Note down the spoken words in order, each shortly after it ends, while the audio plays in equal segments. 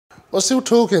We're still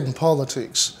talking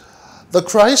politics. The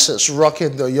crisis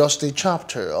rocking the Oyo State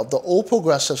chapter of the All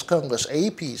Progressives Congress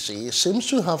APC seems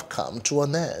to have come to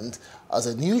an end as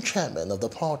a new chairman of the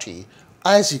party,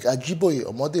 Isaac Ajiboye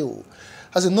Omodewu,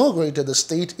 has inaugurated the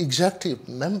state executive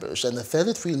members and the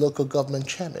 33 local government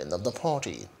chairmen of the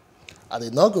party. At the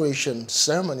inauguration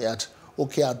ceremony at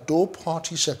Okeado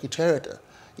Party Secretariat,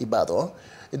 Ibadan,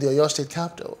 in the Oyo State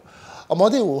capital,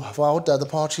 Omodewu vowed that the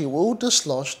party will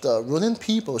dislodge the ruling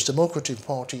People's Democratic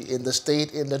Party in the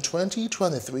state in the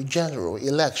 2023 general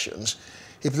elections.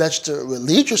 He pledged to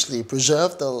religiously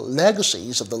preserve the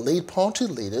legacies of the late party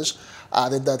leaders,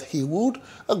 adding that he would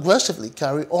aggressively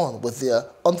carry on with their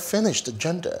unfinished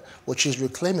agenda, which is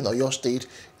reclaiming Oyo State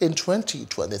in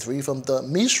 2023 from the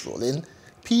misruling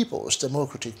People's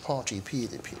Democratic Party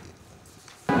 (PDP).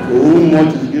 To whom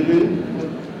much is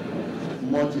given,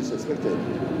 much is expected.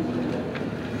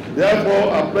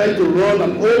 Therefore, I pledge to run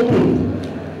an open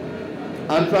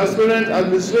and transparent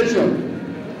administration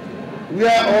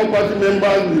where all party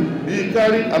members will be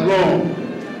carried along.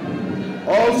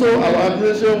 Also, our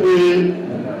administration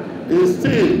will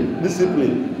instill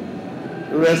discipline,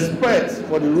 respect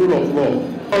for the rule of law.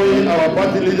 Following our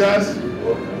party leaders,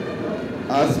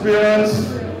 aspirants,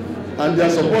 and their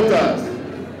supporters,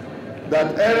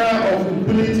 that era of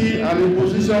impunity and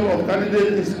imposition of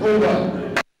candidates is over.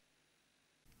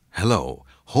 Hello,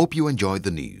 hope you enjoyed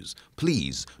the news.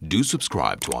 Please do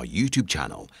subscribe to our YouTube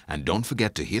channel and don't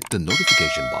forget to hit the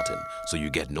notification button so you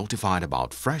get notified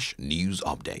about fresh news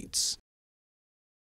updates.